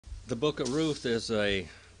The book of Ruth is a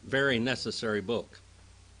very necessary book.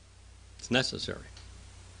 It's necessary.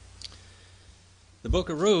 The book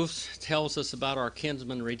of Ruth tells us about our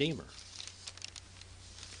kinsman redeemer.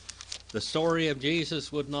 The story of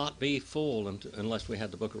Jesus would not be full unless we had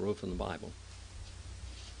the book of Ruth in the Bible.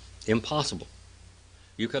 Impossible.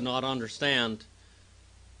 You could not understand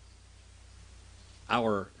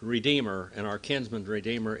our Redeemer and our kinsman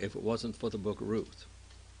Redeemer if it wasn't for the book of Ruth.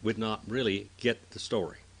 We'd not really get the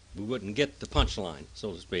story. We wouldn't get the punchline,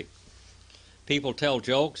 so to speak. People tell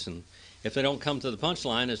jokes, and if they don't come to the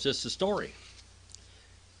punchline, it's just a story.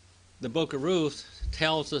 The book of Ruth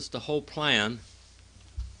tells us the whole plan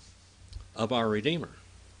of our Redeemer.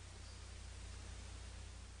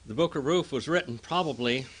 The book of Ruth was written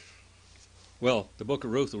probably, well, the book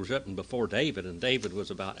of Ruth was written before David, and David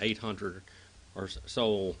was about 800 or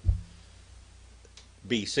so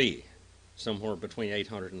BC, somewhere between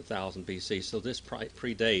 800 and 1000 BC. So this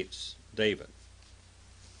predates David.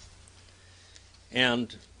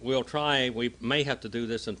 And we may have to do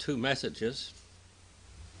this in 2 messages.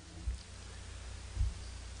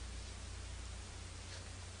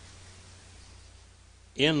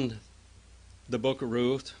 In the book of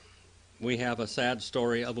Ruth, we have a sad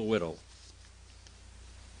story of a widow,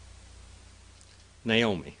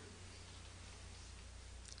 Naomi.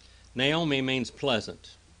 Naomi means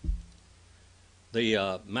pleasant.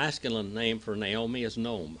 The masculine name for Naomi is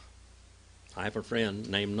Nome. I have a friend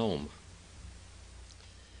named Nome.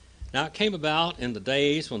 Now it came about in the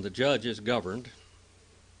days when the judges governed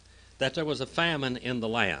that there was a famine in the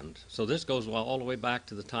land. So this goes all the way back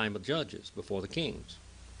to the time of judges, before the kings.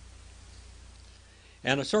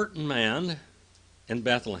 And a certain man in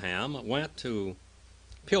Bethlehem went to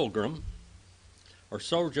pilgrim or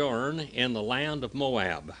sojourn in the land of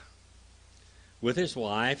Moab with his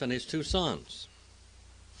wife and his 2 sons.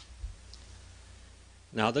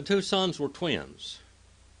 Now the 2 sons were twins.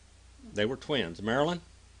 They were twins. Marilyn,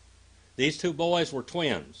 these 2 boys were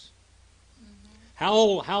twins.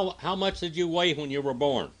 How much did you weigh when you were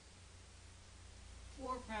born?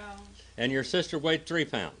 4 pounds. And your sister weighed 3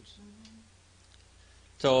 pounds.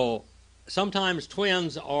 So sometimes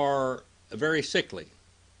twins are very sickly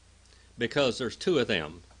because there's 2 of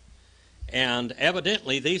them. And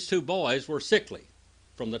evidently these 2 boys were sickly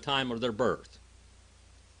from the time of their birth.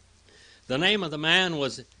 The name of the man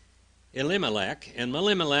was Elimelech, and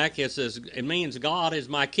Elimelech it means God is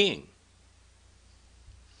my king.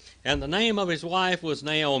 And the name of his wife was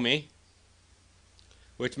Naomi,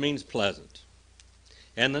 which means pleasant.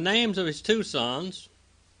 And the names of his 2 sons,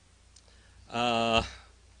 Molon,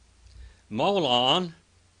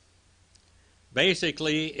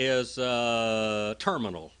 basically is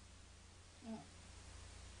terminal.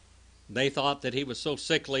 They thought that he was so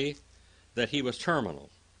sickly that he was terminal.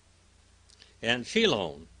 And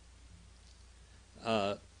Chilon.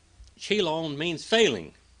 Chilon means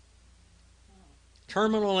failing.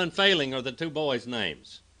 Terminal and failing are the 2 boys'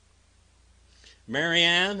 names.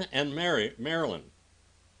 Marianne and Marilyn.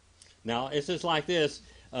 Now, it's just like this.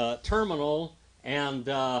 Terminal and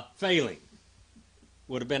failing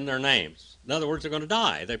would have been their names. In other words, they're going to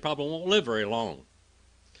die. They probably won't live very long.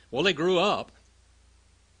 Well, they grew up.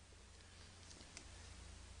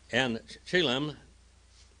 And Chilem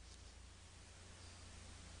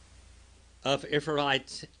of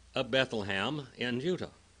Ephraite of Bethlehem in Judah.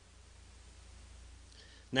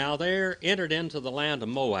 Now they entered into the land of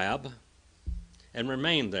Moab and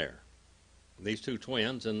remained there. These 2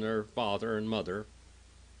 twins and their father and mother.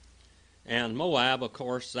 And Moab, of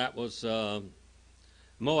course, that was,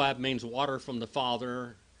 Moab means water from the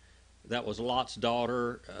father. That was Lot's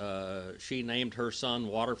daughter. She named her son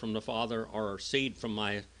water from the father, or seed from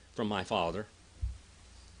my father.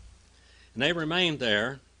 And they remained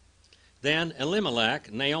there. Then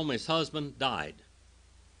Elimelech, Naomi's husband, died.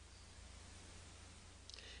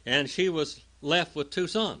 And she was left with 2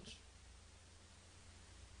 sons.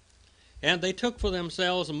 And they took for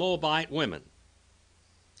themselves Moabite women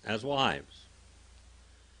as wives.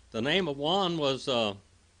 The name of one was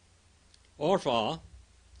Orpha,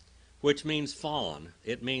 which means fawn.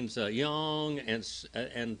 It means young and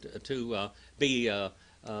to be. Have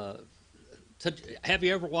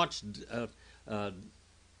you ever watched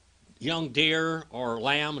young deer or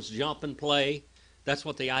lambs jump and play? That's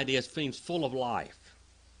what the idea is. It means full of life.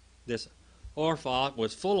 This Orpha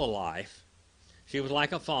was full of life. She was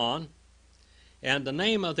like a fawn. And the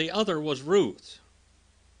name of the other was Ruth.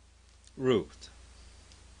 Ruth.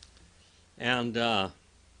 And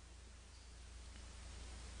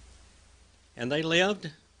they lived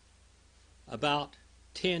about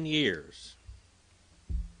 10 years.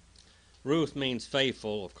 Ruth means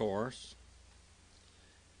faithful, of course.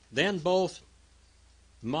 Then both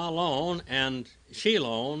Mahlon and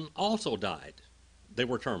Chilion also died. They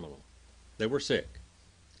were terminal. They were sick.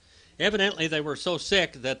 Evidently, they were so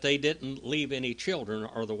sick that they didn't leave any children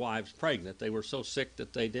or the wives pregnant. They were so sick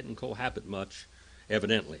that they didn't cohabit much,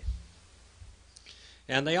 evidently.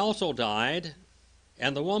 And they also died,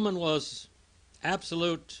 and the woman was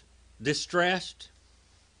absolute distressed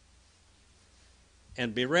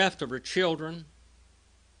and bereft of her children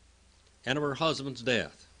and of her husband's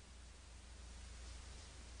death.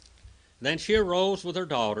 Then she arose with her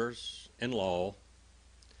daughters-in-law,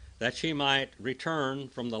 that she might return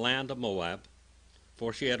from the land of Moab,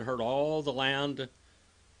 for she had heard all the land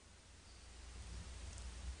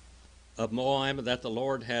of Moab, that the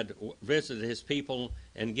Lord had visited his people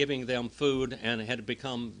and giving them food, and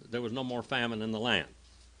there was no more famine in the land.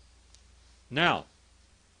 Now,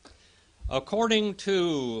 according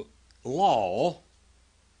to law,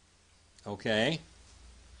 according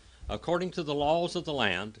to the laws of the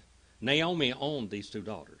land, Naomi owned these two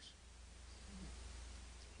daughters.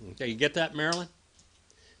 Okay, you get that, Marilyn?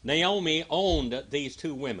 Naomi owned these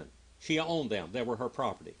two women. She owned them. They were her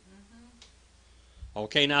property.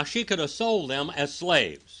 Okay, now she could have sold them as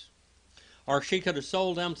slaves, or she could have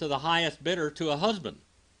sold them to the highest bidder to a husband.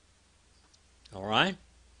 All right?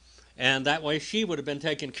 And that way she would have been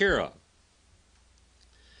taken care of.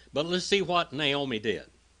 But let's see what Naomi did.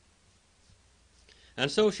 And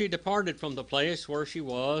so she departed from the place where she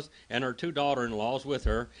was, and her two daughter-in-laws with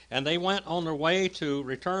her, and they went on their way to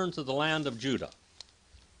return to the land of Judah.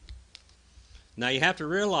 Now you have to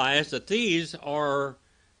realize that these are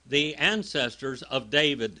the ancestors of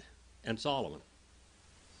David and Solomon.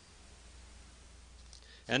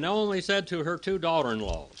 And Naomi said to her two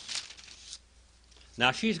daughter-in-laws,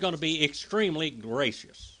 now she's going to be extremely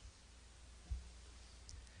gracious.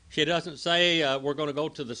 She doesn't say, we're going to go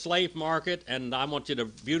to the slave market and I want you to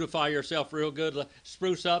beautify yourself real good,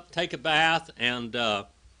 spruce up, take a bath, and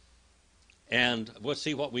we'll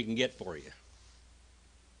see what we can get for you.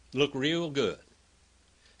 Look real good.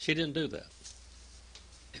 She didn't do that.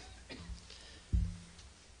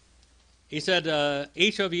 He said,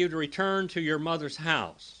 each of you to return to your mother's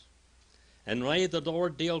house, and may the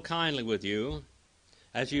Lord deal kindly with you,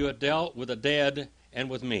 as you have dealt with the dead and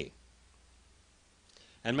with me.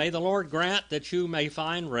 And may the Lord grant that you may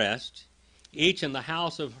find rest, each in the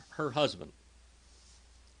house of her husband.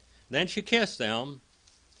 Then she kissed them,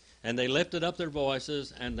 and they lifted up their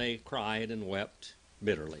voices, and they cried and wept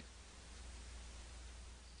bitterly.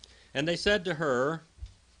 And they said to her,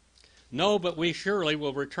 no, but we surely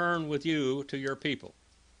will return with you to your people.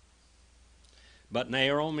 But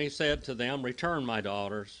Naomi said to them, return, my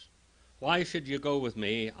daughters. Why should you go with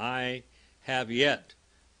me? Have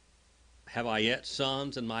I yet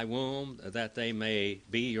sons in my womb, that they may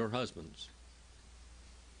be your husbands?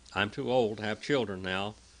 I'm too old to have children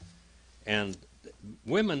now. And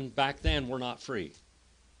women back then were not free.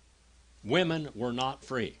 Women were not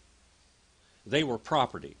free. They were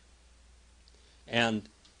property. And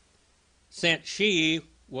since she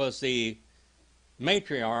was the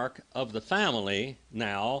matriarch of the family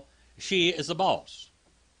now, she is the boss.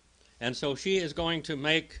 And so she is going to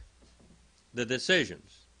make the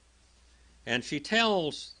decisions. And she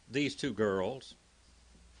tells these two girls,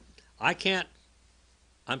 I'm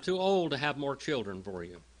too old to have more children for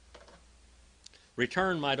you.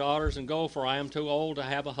 Return, my daughters, and go, for I am too old to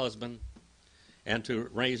have a husband and to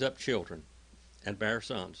raise up children and bear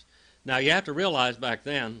sons. Now, you have to realize back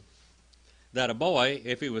then that a boy,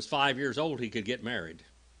 if he was 5 years old, he could get married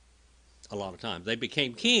a lot of times. They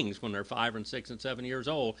became kings when they're 5 and 6 and 7 years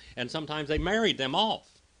old, and sometimes they married them off.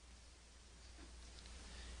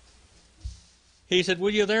 He said,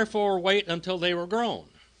 will you therefore wait until they were grown,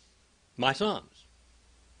 my sons?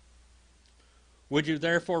 Would you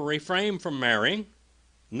therefore refrain from marrying?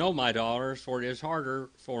 No, my daughters, for it is harder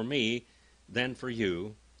for me than for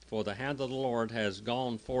you, for the hand of the Lord has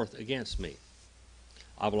gone forth against me.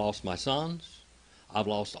 I've lost my sons. I've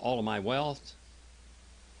lost all of my wealth.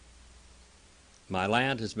 My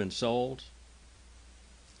land has been sold,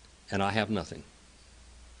 and I have nothing.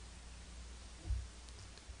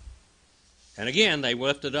 And again, they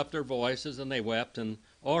lifted up their voices and they wept, and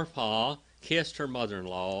Orpah kissed her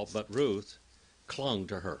mother-in-law, but Ruth clung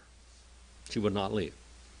to her. She would not leave.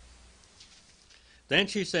 Then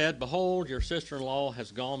she said, behold, your sister-in-law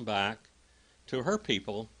has gone back to her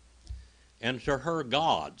people and to her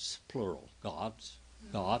gods, plural, gods.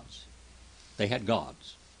 They had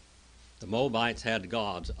gods. The Moabites had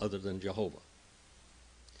gods other than Jehovah.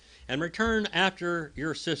 And return after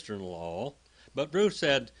your sister-in-law. But Ruth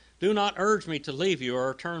said, do not urge me to leave you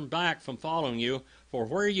or turn back from following you, For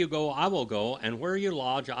where you go, I will go, and where you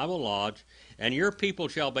lodge, I will lodge, and your people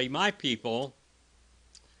shall be my people,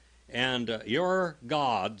 and your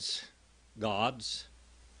gods,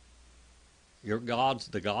 your gods,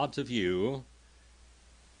 the gods of you.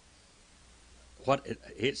 What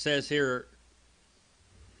it says here,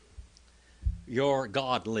 your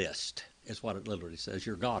God list is what it literally says,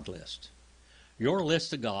 your God list. Your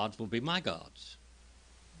list of gods will be my gods.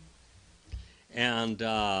 And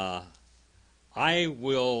I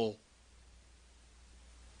will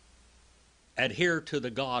adhere to the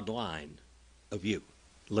God line of you.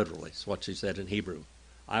 Literally, it's what she said in Hebrew.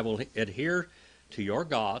 I will adhere to your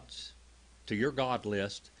gods, to your God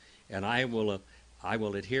list, and I will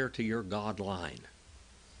adhere to your God line.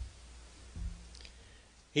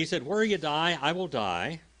 He said, where you die, I will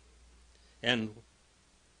die, and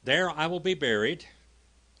there I will be buried.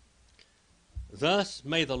 Thus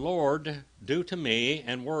may the Lord do to me,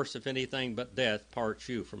 and worse if anything but death parts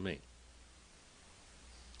you from me.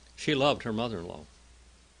 She loved her mother-in-law.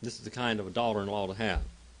 This is the kind of a daughter-in-law to have.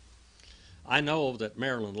 I know that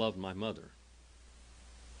Marilyn loved my mother.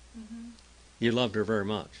 Mm-hmm. You loved her very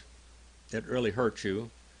much. It really hurt you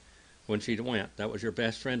when she went. That was your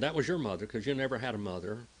best friend. That was your mother, because you never had a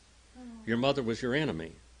mother. Oh. Your mother was your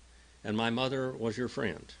enemy, and my mother was your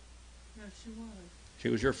friend. Yes, she was. She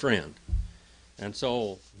was your friend. And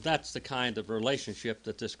so that's the kind of relationship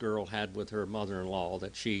that this girl had with her mother-in-law,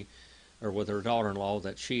 or with her daughter-in-law,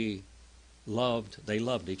 that she loved. They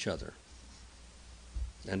loved each other.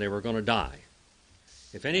 And they were going to die.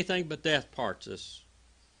 If anything but death parts us.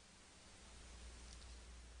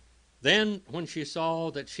 Then when she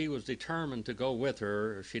saw that she was determined to go with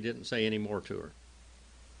her, she didn't say any more to her.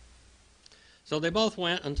 So they both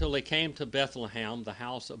went until they came to Bethlehem, the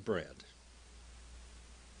house of bread.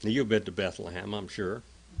 Now, you've been to Bethlehem, I'm sure.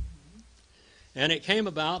 Mm-hmm. And it came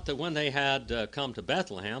about that when they had come to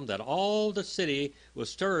Bethlehem, that all the city was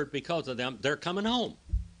stirred because of them. They're coming home.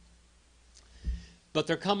 But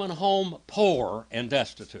they're coming home poor and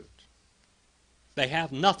destitute. They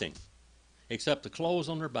have nothing except the clothes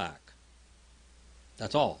on their back.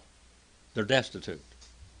 That's all. They're destitute.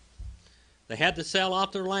 They had to sell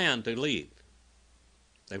out their land to leave.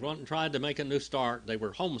 They went and tried to make a new start. They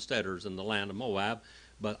were homesteaders in the land of Moab,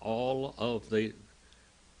 but all of the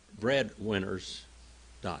breadwinners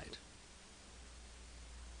died.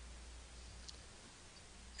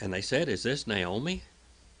 And they said, is this Naomi?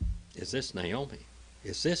 Is this Naomi?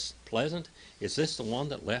 Is this pleasant? Is this the one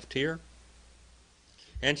that left here?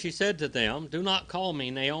 And she said to them, do not call me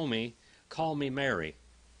Naomi, call me Mary.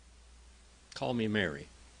 Call me Mary.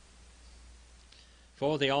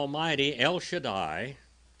 For the Almighty El Shaddai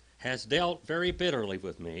has dealt very bitterly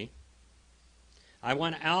with me. I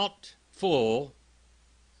went out full.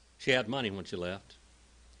 She had money when she left.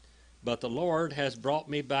 But the Lord has brought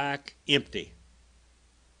me back empty.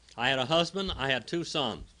 I had a husband, I had 2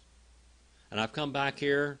 sons. And I've come back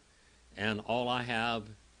here, and all I have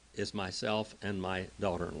is myself and my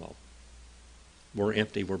daughter-in-law. We're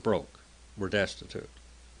empty, we're broke, we're destitute.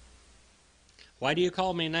 Why do you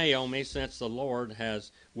call me Naomi, since the Lord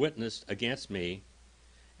has witnessed against me,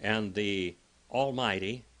 and the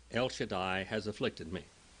Almighty, El Shaddai, has afflicted me?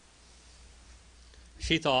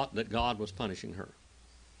 She thought that God was punishing her.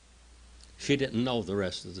 She didn't know the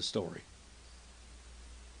rest of the story.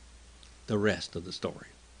 The rest of the story.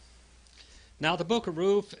 Now, the book of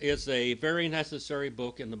Ruth is a very necessary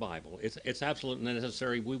book in the Bible. It's absolutely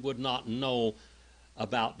necessary. We would not know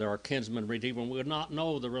about our kinsman redeemer. We would not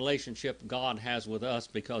know the relationship God has with us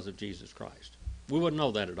because of Jesus Christ. We wouldn't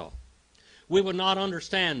know that at all. We would not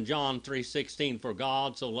understand John 3:16, for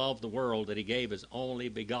God so loved the world that he gave his only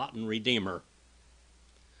begotten Redeemer,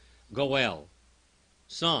 Goel,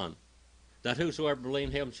 Son, that whosoever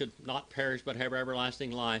believed in him should not perish but have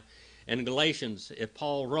everlasting life. And in Galatians, if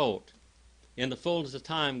Paul wrote, in the fullness of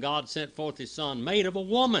time, God sent forth his Son, made of a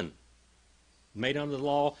woman, made under the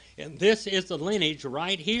law. And this is the lineage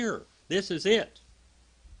right here. This is it.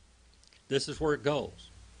 This is where it goes.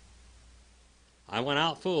 I went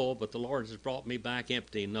out full, but the Lord has brought me back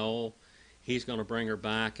empty. No, he's going to bring her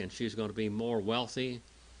back, and she's going to be more wealthy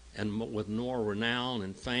and with more renown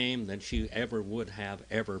and fame than she ever would have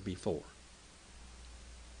ever before.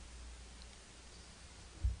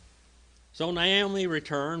 So Naomi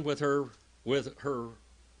returned with her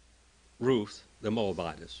Ruth, the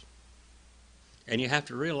Moabitess. And you have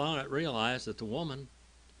to realize that the woman,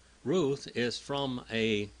 Ruth, is from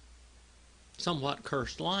a somewhat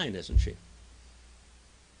cursed line, isn't she?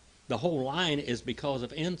 The whole line is because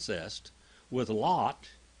of incest with Lot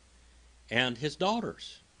and his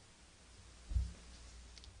daughters.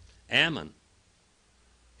 Ammon,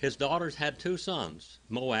 His daughters had two sons,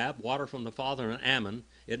 Moab, water from the father, and Ammon.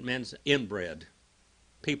 It means inbred,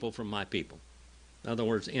 people from my people. In other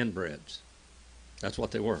words, inbreds. That's what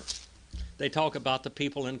they were. They talk about the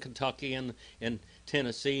people in Kentucky and in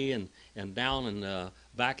Tennessee and down in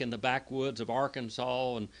back in the backwoods of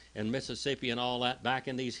Arkansas and Mississippi and all that, back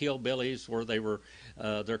in these hillbillies where they were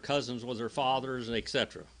their cousins with their fathers, and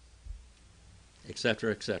etc.,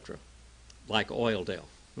 etc., etc., like Oildale,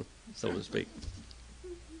 so to speak.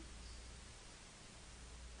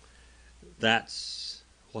 That's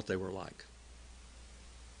what they were like.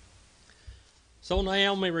 So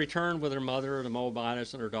Naomi returned with her mother, the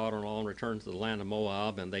Moabitess, and her daughter-in-law, and returned to the land of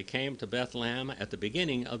Moab, and they came to Bethlehem at the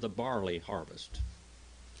beginning of the barley harvest.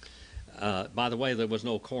 By the way, there was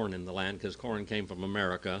no corn in the land because corn came from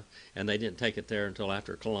America, and they didn't take it there until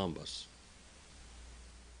after Columbus.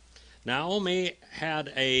 Naomi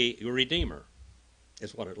had a redeemer,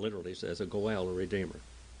 is what it literally says, a Goel, a redeemer.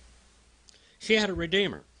 She had a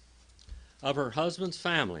redeemer of her husband's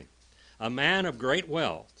family, a man of great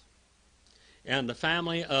wealth, and the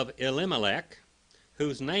family of Elimelech,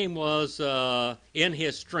 whose name was in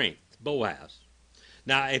his strength, Boaz.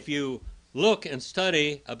 Now, if you look and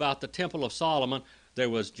study about the Temple of Solomon, there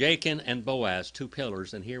was Jachin and Boaz, two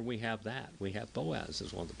pillars, and here we have that. We have Boaz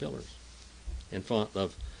as one of the pillars in front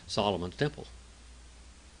of Solomon's temple.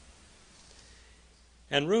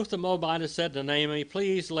 And Ruth the Moabitess said to Naomi,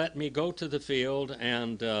 "Please let me go to the field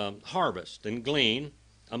and harvest and glean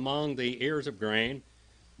among the ears of grain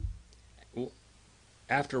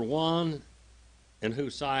after one in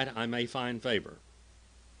whose sight I may find favor."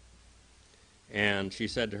 And she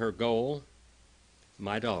said to her, "Go,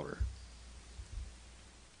 my daughter."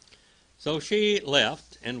 So she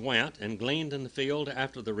left and went and gleaned in the field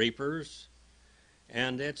after the reapers.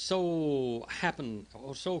 And it so happened,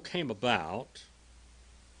 or so came about,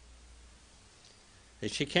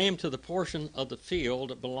 that she came to the portion of the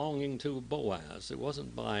field belonging to Boaz. It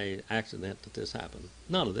wasn't by accident that this happened.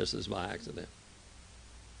 None of this is by accident.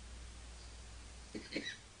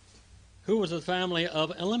 Who was the family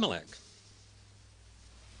of Elimelech?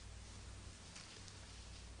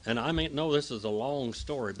 And I may know this is a long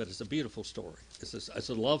story, but it's a beautiful story. It's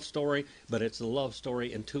a love story, but it's a love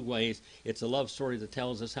story in two ways. It's a love story that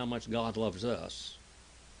tells us how much God loves us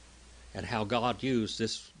and how God used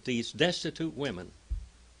these destitute women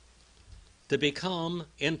to become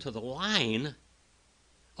into the line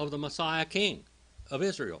of the Messiah King of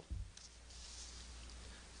Israel.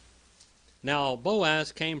 Now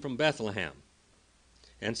Boaz came from Bethlehem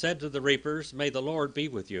and said to the reapers, "May the Lord be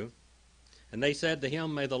with you." And they said to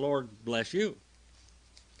him, "May the Lord bless you."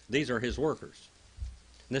 These are his workers.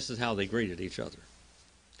 And this is how they greeted each other.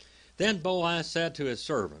 Then Boaz said to his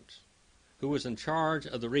servant, who was in charge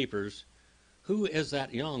of the reapers, "Who is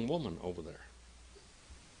that young woman over there?"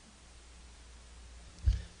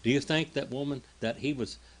 Do you think that he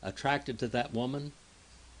was attracted to that woman?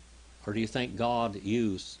 Or do you think God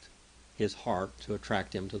used his heart to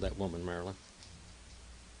attract him to that woman, Marilyn?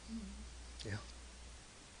 Yeah.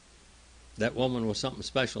 That woman was something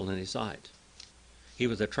special in his sight. He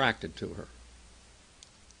was attracted to her.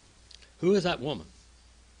 Who is that woman?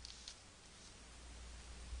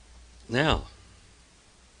 Now,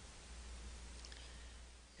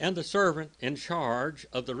 and the servant in charge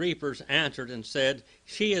of the reapers answered and said,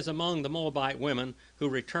 "She is among the Moabite women who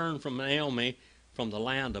returned from Naomi from the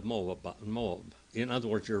land of Moab." In other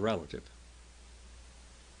words, your relative.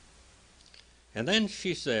 And then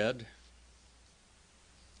she said,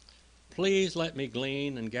 "Please let me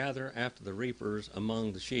glean and gather after the reapers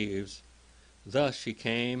among the sheaves." Thus she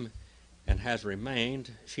came and has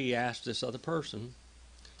remained. She asked this other person,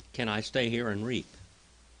 "Can I stay here and reap?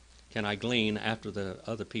 Can I glean after the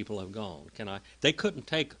other people have gone? Can I?" They couldn't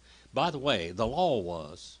take, by the way, the law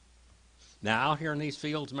was, now out here in these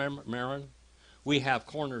fields, Marin, we have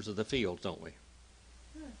corners of the fields, don't we?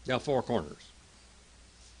 There are four corners.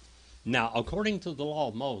 Now, according to the law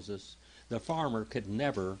of Moses, the farmer could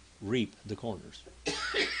never reap the corners.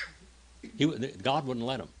 God wouldn't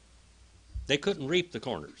let them. They couldn't reap the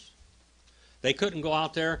corners. They couldn't go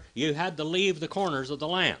out there. You had to leave the corners of the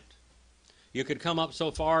land. You could come up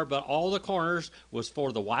so far, but all the corners was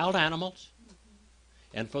for the wild animals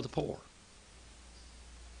and for the poor.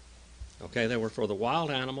 Okay, they were for the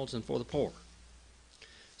wild animals and for the poor.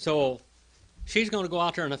 So she's going to go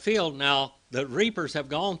out there in the field. Now, the reapers have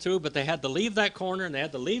gone through, but they had to leave that corner, and they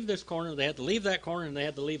had to leave this corner, they had to leave that corner, and they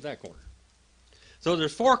had to leave that corner. So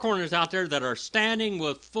there's four corners out there that are standing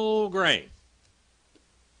with full grain.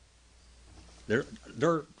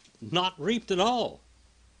 They're not reaped at all.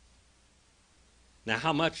 Now,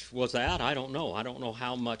 how much was that? I don't know. I don't know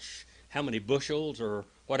how many bushels or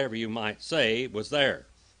whatever you might say, was there.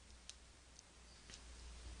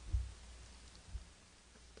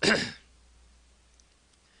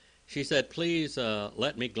 She said, please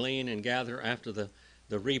let me glean and gather after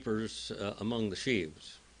the reapers among the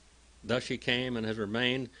sheaves. Thus she came and has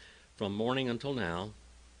remained from morning until now,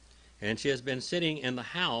 and she has been sitting in the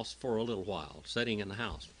house for a little while, sitting in the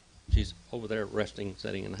house. She's over there resting,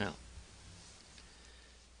 sitting in the house.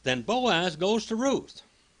 Then Boaz goes to Ruth.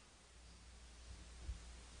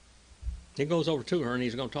 He goes over to her and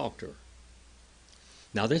he's going to talk to her.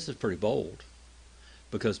 Now this is pretty bold,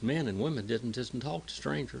 because men and women didn't just talk to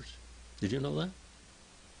strangers. Did you know that?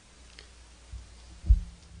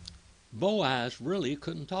 Boaz really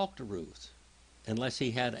couldn't talk to Ruth unless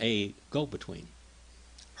he had a go-between,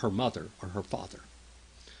 her mother or her father.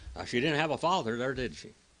 Now, she didn't have a father there, did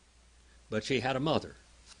she? But she had a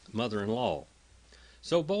mother-in-law.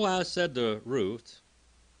 So Boaz said to Ruth,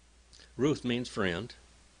 Ruth means friend,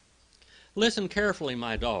 listen carefully,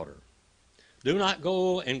 my daughter. Do not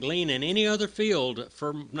go and glean in any other field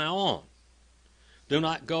from now on. Do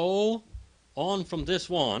not go on from this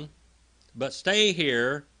one, but stay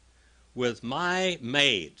here with my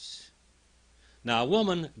maids. Now, a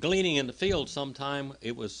woman gleaning in the field sometime,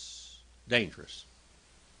 it was dangerous.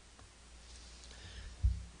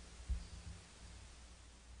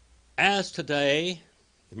 As today,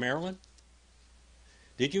 Marilyn,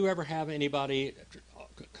 did you ever have anybody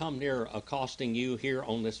come near accosting you here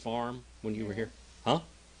on this farm when you were here? Huh?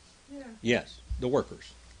 Yeah. Yes, the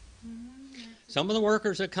workers. Mm-hmm. Some of the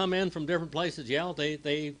workers that come in from different places, yeah,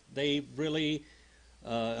 they really,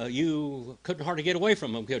 you couldn't hardly get away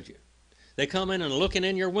from them, could you? They come in and looking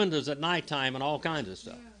in your windows at nighttime and all kinds of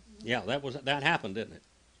stuff. Yeah. Yeah, that happened, didn't it?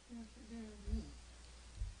 Yes, it did.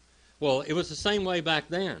 Well, it was the same way back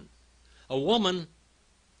then. A woman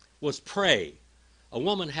was prey. A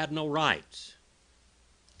woman had no rights.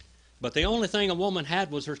 But the only thing a woman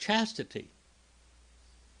had was her chastity.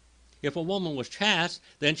 If a woman was chaste,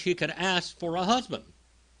 then she could ask for a husband.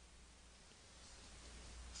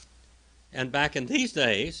 And back in these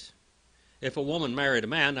days, if a woman married a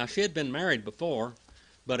man, now she had been married before,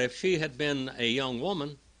 but if she had been a young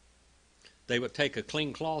woman, they would take a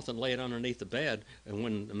clean cloth and lay it underneath the bed, and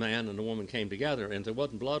when the man and the woman came together and there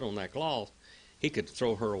wasn't blood on that cloth, he could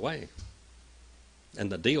throw her away.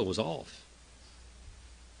 And the deal was off.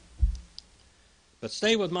 But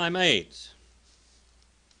stay with my maids.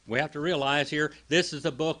 We have to realize here, this is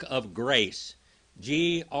a book of grace.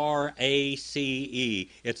 Grace.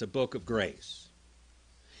 It's a book of grace.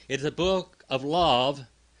 It's a book of love,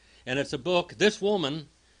 and it's a book, this woman,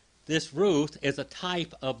 this Ruth, is a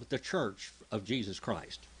type of the church of Jesus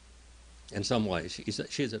Christ. In some ways,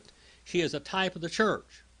 she is a type of the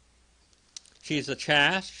church. She's a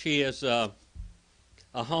chaste, she is a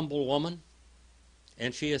humble woman,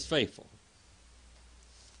 and she is faithful.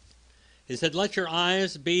 He said, let your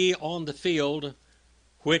eyes be on the field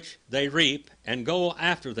which they reap, and go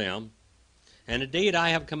after them. And indeed I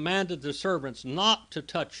have commanded the servants not to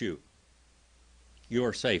touch you. You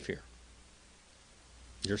are safe here.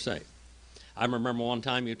 You're safe. I remember one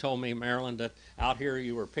time you told me, Marilyn, that out here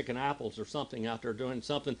you were picking apples or something out there doing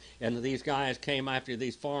something, and these guys came after you,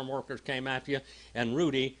 these farm workers came after you, and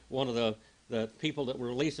Rudy, one of the people that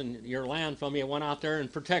were leasing your land from you, went out there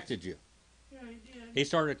and protected you. Yeah, he did. He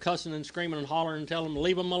started cussing and screaming and hollering and telling them to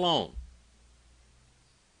leave them alone.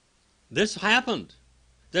 This happened.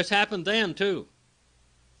 This happened then, too.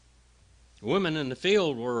 Women in the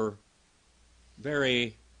field were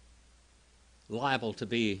very liable to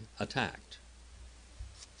be attacked.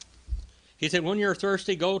 He said, when you're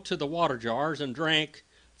thirsty, go to the water jars and drink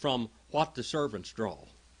from what the servants draw.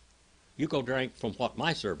 You go drink from what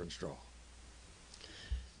my servants draw.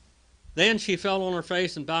 Then she fell on her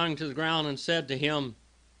face and bowing to the ground and said to him,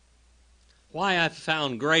 why have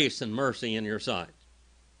found grace and mercy in your sight,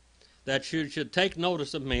 that you should take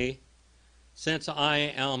notice of me, since I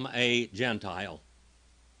am a Gentile.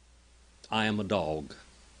 I am a dog.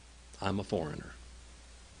 I'm a foreigner.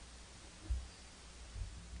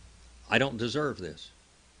 I don't deserve this.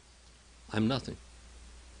 I'm nothing.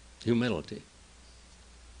 Humility.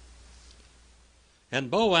 And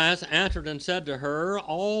Boaz answered and said to her,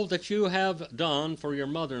 all that you have done for your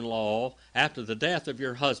mother-in-law after the death of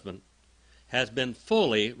your husband has been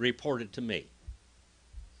fully reported to me.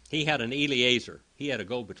 He had an Eliezer. He had a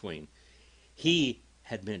go-between. He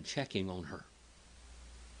had been checking on her.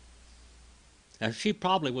 Now, she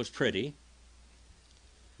probably was pretty,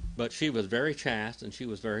 but she was very chaste and she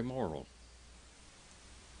was very moral.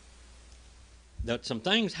 That some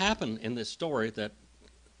things happen in this story that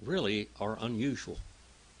really are unusual.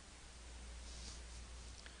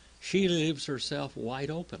 She leaves herself wide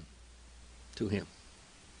open to him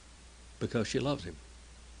because she loves him.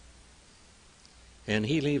 And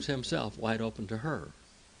he leaves himself wide open to her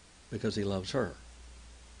because he loves her.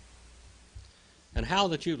 And how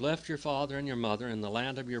that you left your father and your mother in the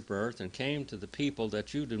land of your birth and came to the people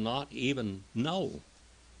that you do not even know.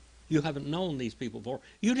 You haven't known these people before.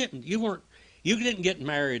 You didn't get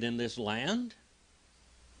married in this land.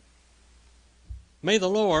 May the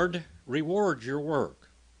Lord reward your work,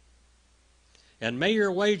 and may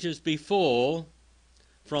your wages be full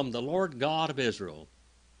from the Lord God of Israel,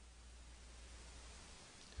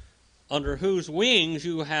 under whose wings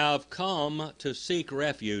you have come to seek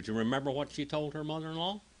refuge. And remember what she told her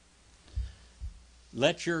mother-in-law?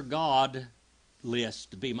 Let your God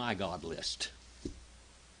list be my God list.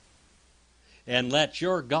 And let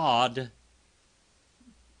your God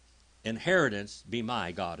inheritance be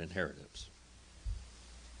my God inheritance.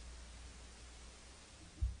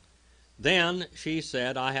 Then she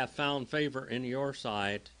said, I have found favor in your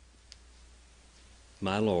sight,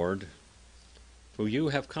 my Lord, for you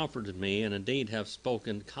have comforted me, and indeed have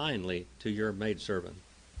spoken kindly to your maidservant,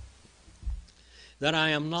 that I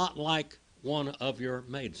am not like one of your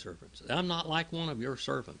maidservants. I'm not like one of your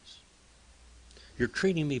servants. You're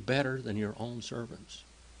treating me better than your own servants.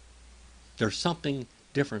 There's something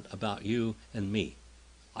different about you and me.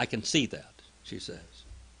 I can see that, she says.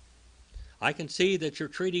 I can see that you're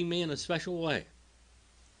treating me in a special way.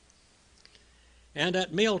 And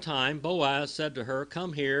at mealtime, Boaz said to her,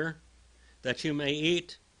 come here, that you may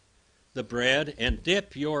eat the bread, and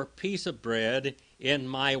dip your piece of bread in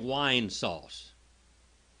my wine sauce.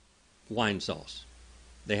 Wine sauce.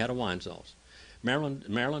 They had a wine sauce.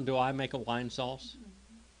 Marilyn, do I make a wine sauce?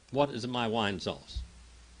 What is my wine sauce?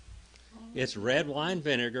 It's red wine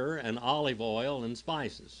vinegar and olive oil and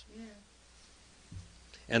spices. Yeah.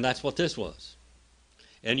 And that's what this was.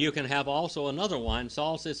 And you can have also another wine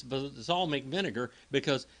sauce. It's balsamic vinegar,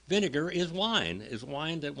 because vinegar is wine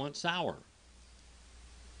that went sour.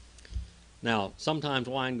 Now, sometimes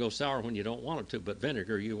wine goes sour when you don't want it to, but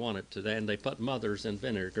vinegar, you want it to. And they put mothers in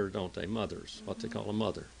vinegar, don't they? Mothers, what they call a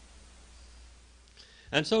mother.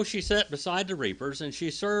 And so she sat beside the reapers, and she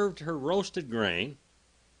served her roasted grain,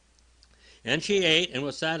 and she ate and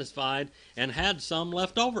was satisfied and had some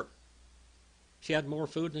left over. She had more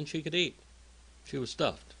food than she could eat. She was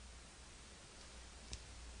stuffed.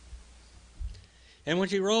 And when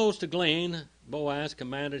she rose to glean, Boaz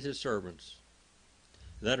commanded his servants,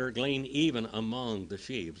 let her glean even among the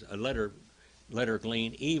sheaves. Let her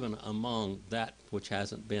glean even among that which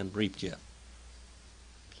hasn't been reaped yet.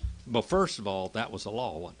 But first of all, that was the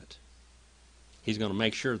law, wasn't it? He's going to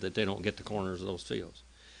make sure that they don't get the corners of those fields.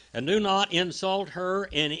 And do not insult her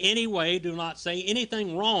in any way. Do not say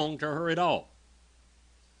anything wrong to her at all.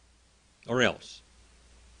 Or else.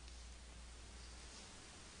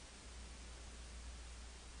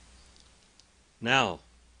 Now,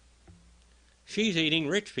 she's eating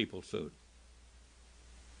rich people's food.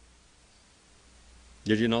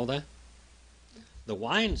 Did you know that? The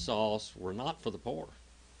wine sauce were not for the poor.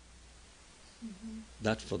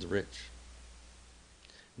 That's for the rich.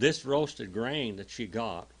 This roasted grain that she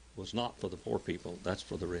got was not for the poor people. That's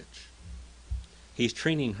for the rich. He's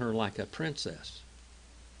treating her like a princess.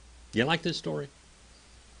 You like this story?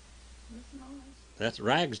 That's nice. That's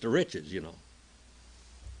rags to riches, you know.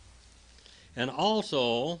 And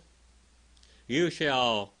also, you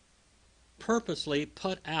shall purposely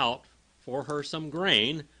put out for her some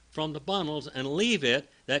grain from the bundles, and leave it,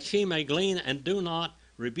 that she may glean, and do not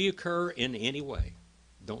rebuke her in any way.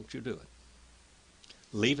 Don't you do it.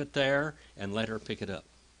 Leave it there and let her pick it up.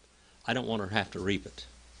 I don't want her to have to reap it.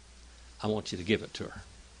 I want you to give it to her.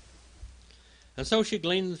 And so she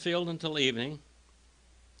gleaned in the field until evening.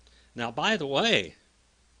 Now, by the way,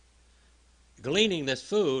 gleaning this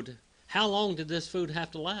food, how long did this food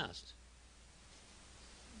have to last?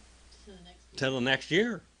 Till the next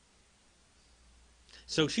year.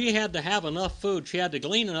 So she had to have enough food. She had to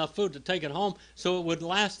glean enough food to take it home so it would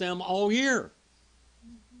last them all year.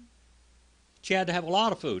 She had to have a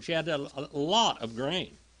lot of food. She had a lot of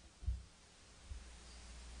grain.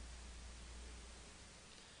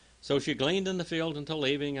 So she gleaned in the field until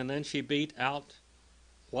evening, and then she beat out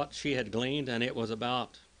what she had gleaned, and it was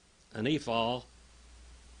about an ephah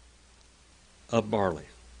of barley.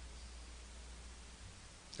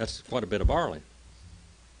 That's quite a bit of barley.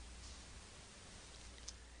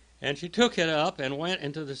 And she took it up and went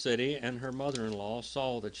into the city, and her mother-in-law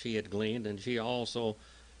saw that she had gleaned, and she also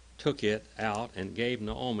took it out and gave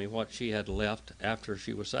Naomi what she had left after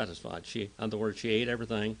she was satisfied. In other words, she ate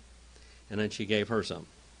everything, and then she gave her some.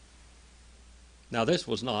 Now, this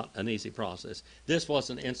was not an easy process. This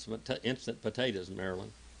wasn't instant potatoes,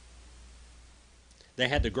 Marilyn. They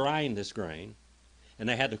had to grind this grain, and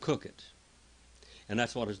they had to cook it. And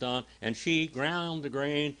that's what is done. And she ground the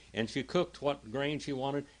grain, and she cooked what grain she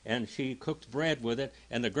wanted, and she cooked bread with it.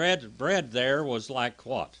 And the bread there was like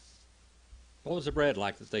what? What was the bread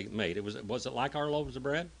like that they made? Was it like our loaves of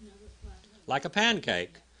bread? No, it was flat. Like a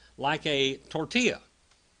pancake, like a tortilla.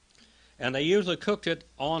 And they usually cooked it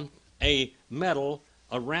on a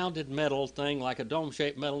rounded metal thing, like a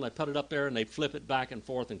dome-shaped metal. They put it up there, and they flip it back and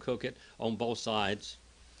forth and cook it on both sides.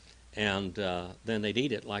 And then they'd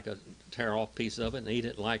eat it like tear off piece of it and eat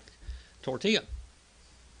it like tortilla.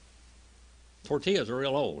 Tortillas are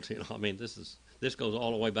real old, you know. I mean, this goes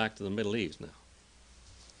all the way back to the Middle East now.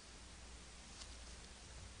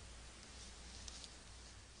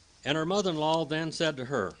 And her mother-in-law then said to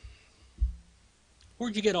her,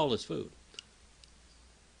 "Where'd you get all this food?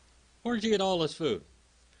 Where'd you get all this food?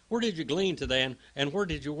 Where did you glean today, and where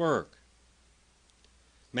did you work?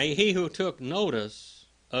 May he who took notice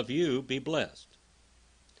of you be blessed."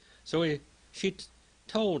 So she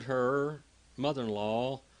told her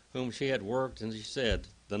mother-in-law whom she had worked, and she said,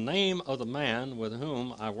 "The name of the man with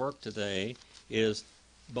whom I work today is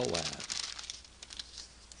Boaz,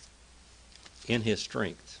 in his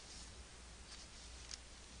strength."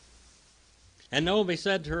 And Naomi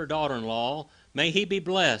said to her daughter-in-law, "May he be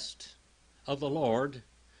blessed of the Lord,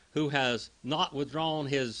 who has not withdrawn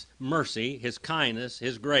his mercy, his kindness,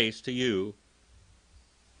 his grace to you,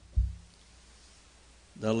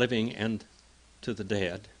 the living and to the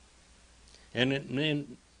dead." And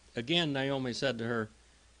then again Naomi said to her,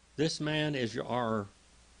 "This man is our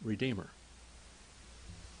Redeemer."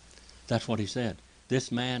 That's what he said.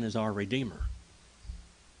 This man is our Redeemer.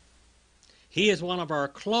 He is one of our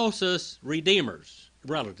closest redeemers,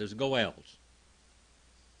 relatives, Goels.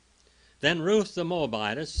 Then Ruth the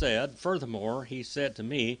Moabitess said, "Furthermore, he said to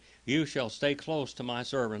me, you shall stay close to my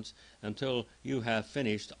servants until you have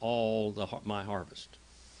finished all my harvest."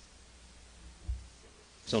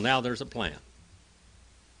 So now there's a plan.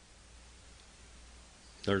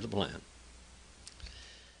 There's a plan.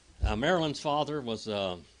 Marilyn's father was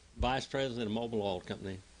vice president of Mobil Oil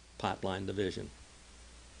Company, pipeline division.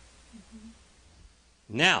 Mm-hmm.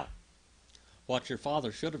 Now, what your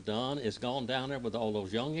father should have done is gone down there with all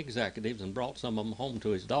those young executives and brought some of them home to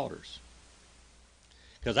his daughters.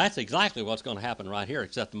 Because that's exactly what's going to happen right here,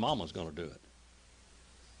 except the mama's going to do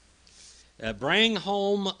it. Bring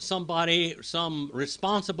home somebody, some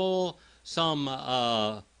responsible, some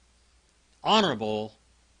honorable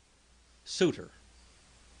suitor.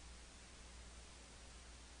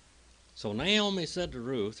 So Naomi said to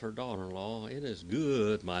Ruth, her daughter-in-law, "It is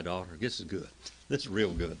good, my daughter. This is good. This is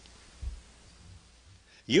real good.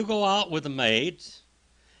 You go out with the maids,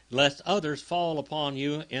 lest others fall upon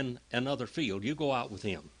you in another field." You go out with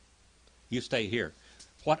him. You stay here.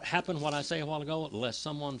 What happened, what I say a while ago? "Lest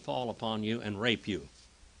someone fall upon you and rape you,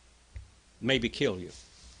 maybe kill you."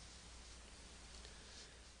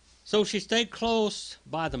 So she stayed close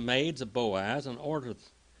by the maids of Boaz in order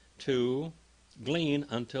to glean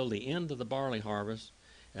until the end of the barley harvest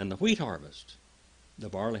and the wheat harvest. The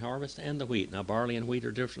barley harvest and the wheat. Now, barley and wheat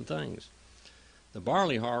are different things. The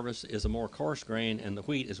barley harvest is a more coarse grain, and the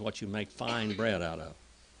wheat is what you make fine bread out of.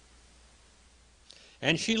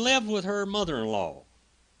 And she lived with her mother-in-law.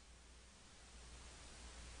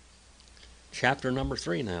 Chapter number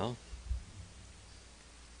 3 now.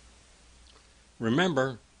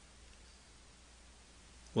 Remember,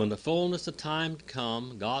 when the fullness of time had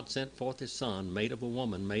come, God sent forth his Son, made of a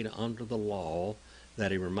woman, made under the law,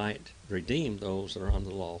 that he might redeem those that are under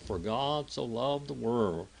the law. For God so loved the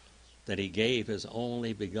world that he gave his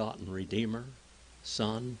only begotten Redeemer,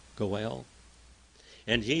 Son, Goel.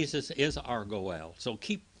 And Jesus is our Goel. So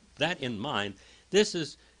keep that in mind. This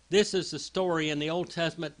is the story in the Old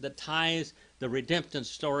Testament that ties the redemption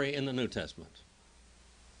story in the New Testament.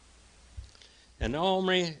 And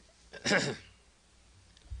Naomi and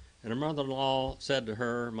her mother-in-law said to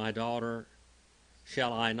her, "My daughter,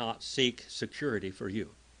 shall I not seek security for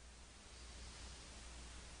you?"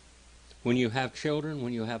 When you have children,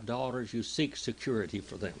 when you have daughters, you seek security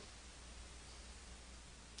for them.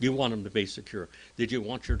 You want them to be secure. Did you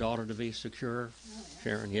want your daughter to be secure,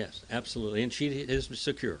 Sharon? Yes, absolutely. And she is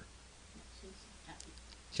secure. She's happy.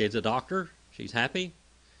 She's a doctor. She's happy,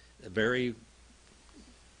 very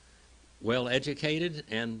well educated,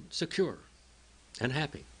 and secure and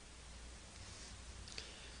happy.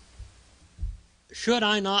 Should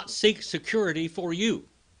I not seek security for you?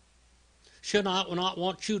 Should I not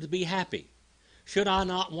want you to be happy? Should I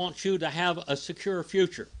not want you to have a secure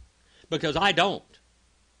future? Because I don't.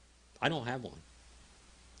 I don't have one.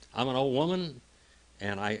 I'm an old woman,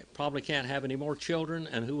 and I probably can't have any more children,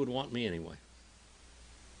 and who would want me anyway?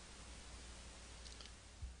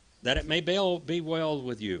 That it may be well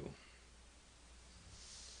with you.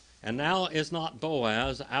 And now is not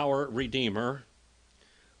Boaz our Redeemer,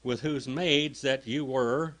 with whose maids that you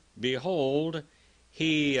were? Behold,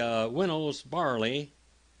 he winnows barley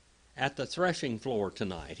at the threshing floor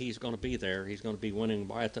tonight. He's going to be there. He's going to be winning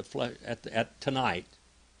at tonight.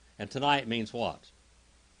 And tonight means what?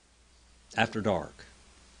 After dark.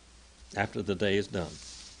 After the day is done.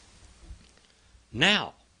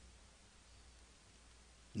 Now,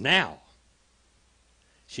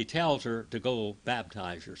 she tells her to go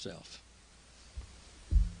baptize yourself.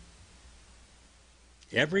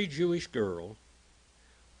 Every Jewish girl,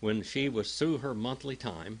 when she was through her monthly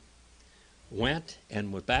time, went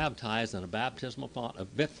and was baptized in a baptismal font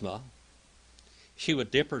of baptisma. She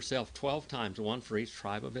would dip herself 12 times, one for each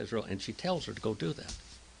tribe of Israel, and she tells her to go do that.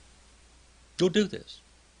 Go do this.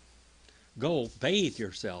 Go bathe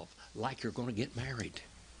yourself like you're going to get married,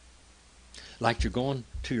 like you're going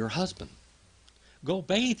to your husband. Go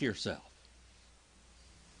bathe yourself.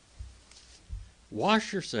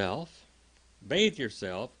 Wash yourself, bathe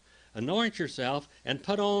yourself, anoint yourself, and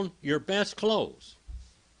put on your best clothes.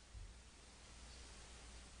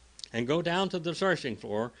 And go down to the threshing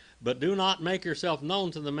floor, but do not make yourself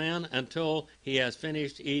known to the man until he has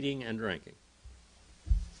finished eating and drinking.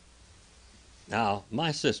 Now,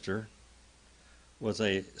 my sister was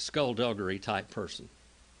a skullduggery type person.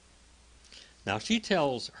 Now, she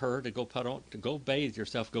tells her to go bathe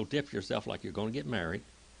yourself, go dip yourself like you're going to get married,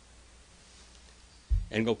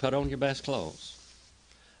 and go put on your best clothes.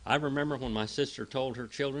 I remember when my sister told her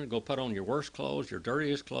children, go put on your worst clothes, your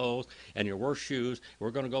dirtiest clothes, and your worst shoes. We're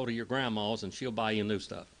going to go to your grandma's and she'll buy you new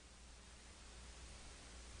stuff.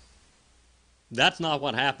 That's not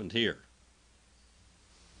what happened here.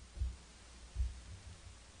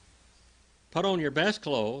 Put on your best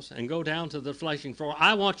clothes and go down to the threshing floor.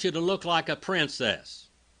 I want you to look like a princess.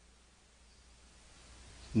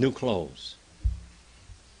 New clothes.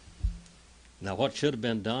 Now, what should have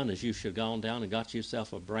been done is you should have gone down and got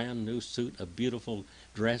yourself a brand new suit of beautiful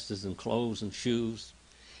dresses and clothes and shoes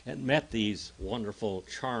and met these wonderful,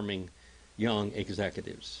 charming young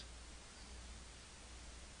executives.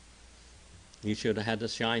 You should have had the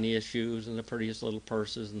shiniest shoes and the prettiest little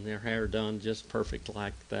purses and their hair done just perfect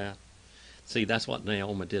like that. See, that's what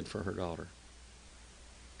Naomi did for her daughter.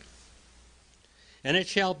 And it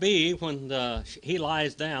shall be when he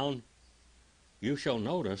lies down, you shall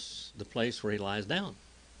notice the place where he lies down.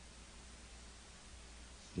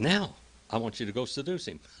 Now, I want you to go seduce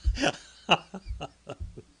him.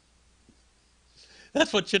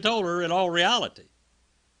 That's what you told her in all reality.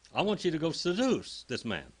 I want you to go seduce this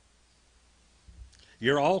man.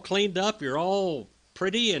 You're all cleaned up, you're all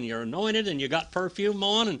pretty, and you're anointed, and you got perfume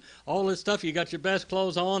on, and all this stuff, you got your best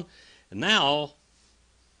clothes on, and now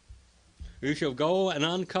you shall go and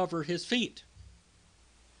uncover his feet.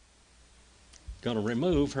 Going to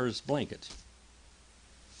remove her blanket.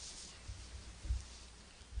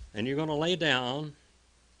 And you're going to lay down,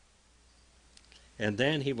 and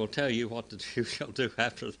then he will tell you what you shall do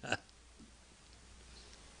after that.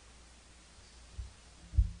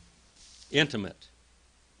 Intimate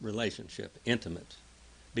relationship, intimate.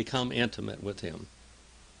 Become intimate with him.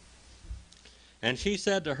 And she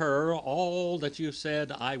said to her, all that you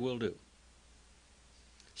said I will do.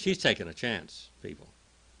 She's taking a chance, people.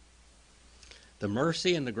 The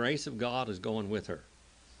mercy and the grace of God is going with her.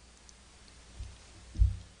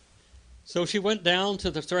 So she went down to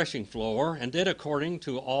the threshing floor and did according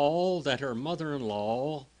to all that her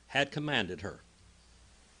mother-in-law had commanded her.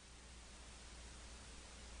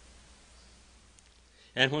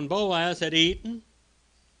 And when Boaz had eaten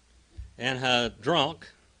and had drunk,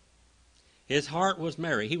 his heart was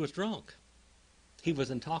merry. He was drunk. He was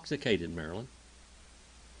intoxicated, Marilyn.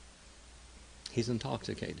 He's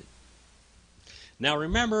intoxicated. Now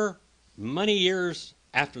remember, many years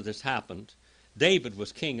after this happened, David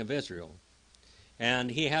was king of Israel.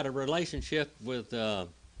 And he had a relationship with a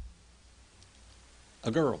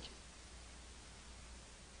girl.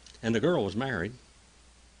 And the girl was married.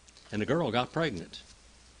 And the girl got pregnant.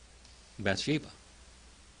 Bathsheba.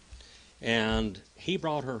 And he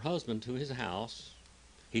brought her husband to his house.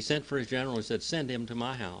 He sent for his general and said, send him to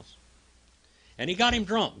my house. And he got him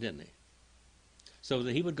drunk, didn't he? So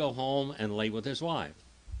that he would go home and lay with his wife.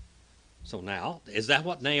 So now, is that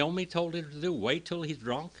what Naomi told her to do? Wait till he's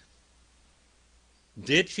drunk?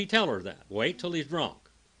 Did she tell her that? Wait till he's drunk.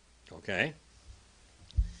 Okay.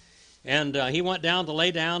 And he went down to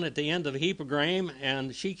lay down at the end of a heap of grain,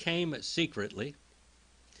 and she came secretly,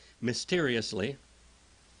 mysteriously,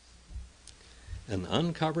 and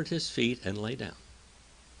uncovered his feet and lay down.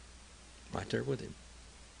 Right there with him.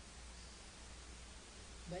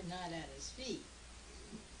 But not at his feet.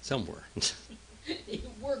 Somewhere. He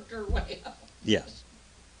worked her way up. Yes.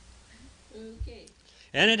 Okay.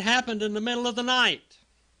 And it happened in the middle of the night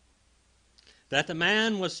that the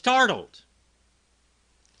man was startled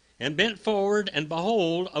and bent forward, and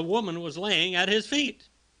behold, a woman was laying at his feet.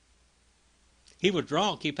 He was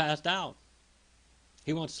drunk. He passed out.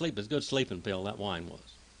 He wanted to sleep. It was a good sleeping pill, that wine was.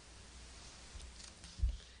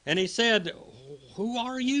 And he said, "Who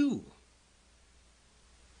are you?"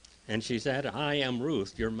 And she said, "I am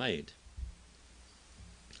Ruth, your maid.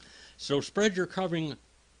 So spread your covering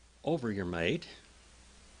over your maid,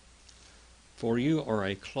 for you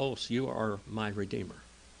are my Redeemer."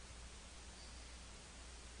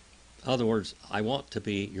 In other words, I want to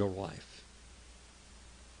be your wife.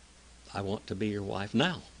 I want to be your wife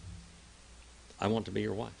now. I want to be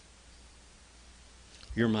your wife.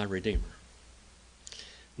 You're my Redeemer.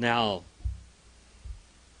 Now,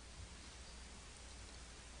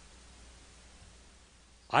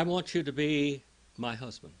 I want you to be my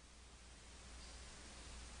husband.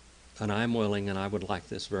 And I'm willing, and I would like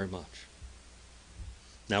this very much.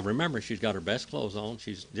 Now remember, she's got her best clothes on.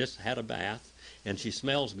 She's just had a bath, and she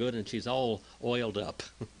smells good, and she's all oiled up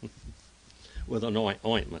with an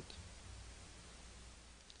ointment.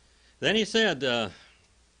 Then he said,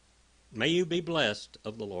 "May you be blessed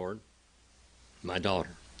of the Lord, my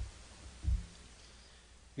daughter.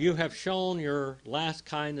 You have shown your last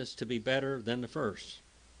kindness to be better than the first.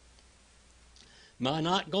 By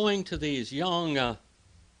not going to these young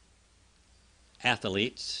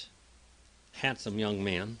athletes, handsome young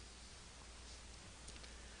men,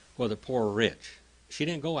 whether poor or rich." She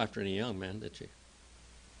didn't go after any young men, did she?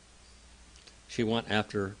 She went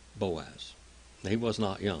after Boaz. He was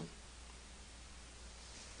not young.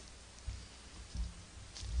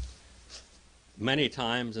 Many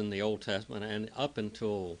times in the Old Testament, and up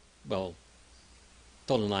until the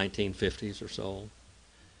 1950s or so,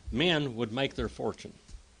 men would make their fortune,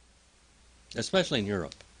 especially in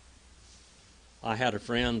Europe. I had a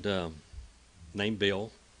friend named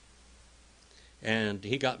Bill, and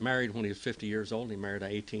he got married when he was 50 years old, and he married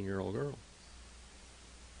an 18-year-old girl,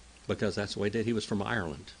 because that's the way he did. He was from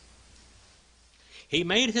Ireland. He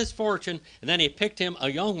made his fortune, and then he picked him a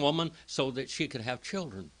young woman so that she could have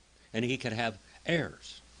children, and he could have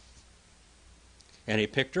heirs. And he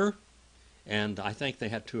picked her, and I think they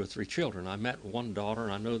had 2 or 3 children. I met one daughter,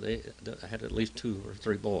 and I know they had at least 2 or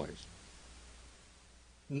 3 boys.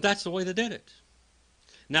 And that's the way they did it.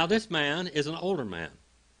 Now this man is an older man.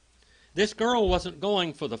 This girl wasn't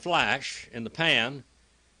going for the flash in the pan.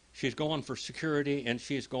 She's going for security, and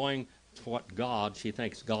she's going for what she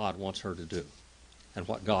thinks God wants her to do, and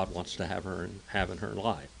what God wants to have in her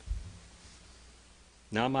life.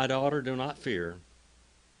 "Now, my daughter, do not fear.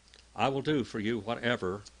 I will do for you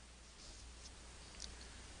whatever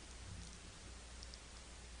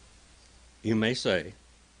you may say,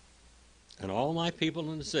 and all my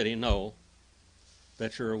people in the city know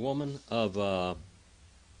that you're a woman of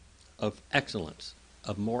excellence,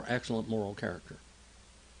 of more excellent moral character.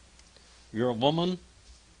 You're a woman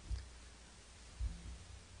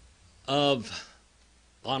of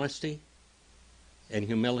honesty and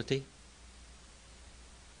humility.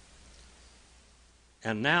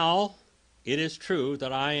 And now it is true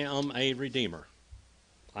that I am a Redeemer.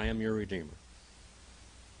 I am your Redeemer.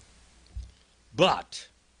 But,"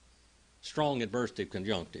 strong adversative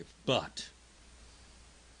conjunctive, "but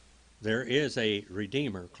there is a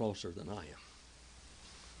Redeemer closer than I am."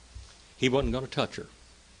 He wasn't going to touch her.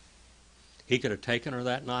 He could have taken her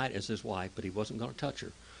that night as his wife, but he wasn't going to touch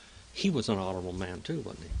her. He was an honorable man too,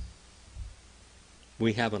 wasn't he?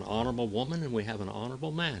 We have an honorable woman, and we have an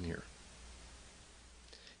honorable man here.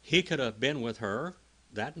 He could have been with her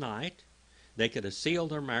that night. They could have sealed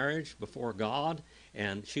their marriage before God,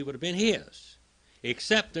 and she would have been his.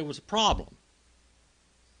 Except there was a problem.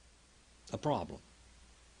 A problem.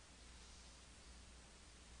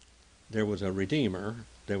 There was a Redeemer.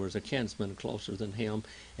 There was a kinsman closer than him,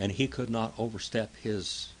 and he could not overstep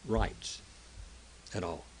his rights at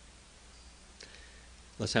all.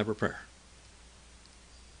 Let's have a prayer.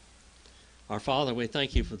 Our Father, we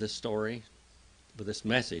thank you for this story, for this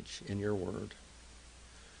message in your word.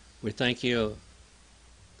 We thank you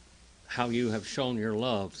how you have shown your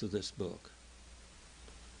love through this book.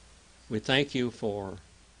 We thank you for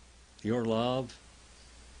your love,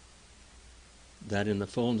 that in the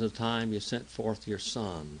fullness of time you sent forth your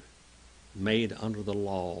Son, made under the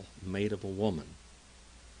law, made of a woman,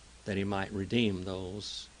 that he might redeem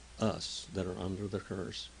us that are under the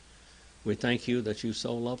curse, We thank you that you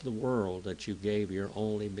so loved the world that you gave your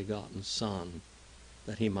only begotten Son,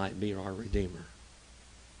 that he might be our Redeemer.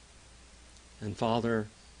 And Father,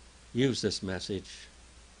 use this message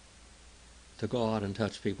to go out and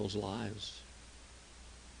touch people's lives,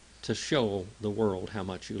 to show the world how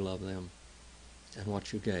much you love them and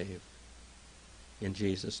what you gave. In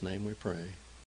Jesus' name we pray.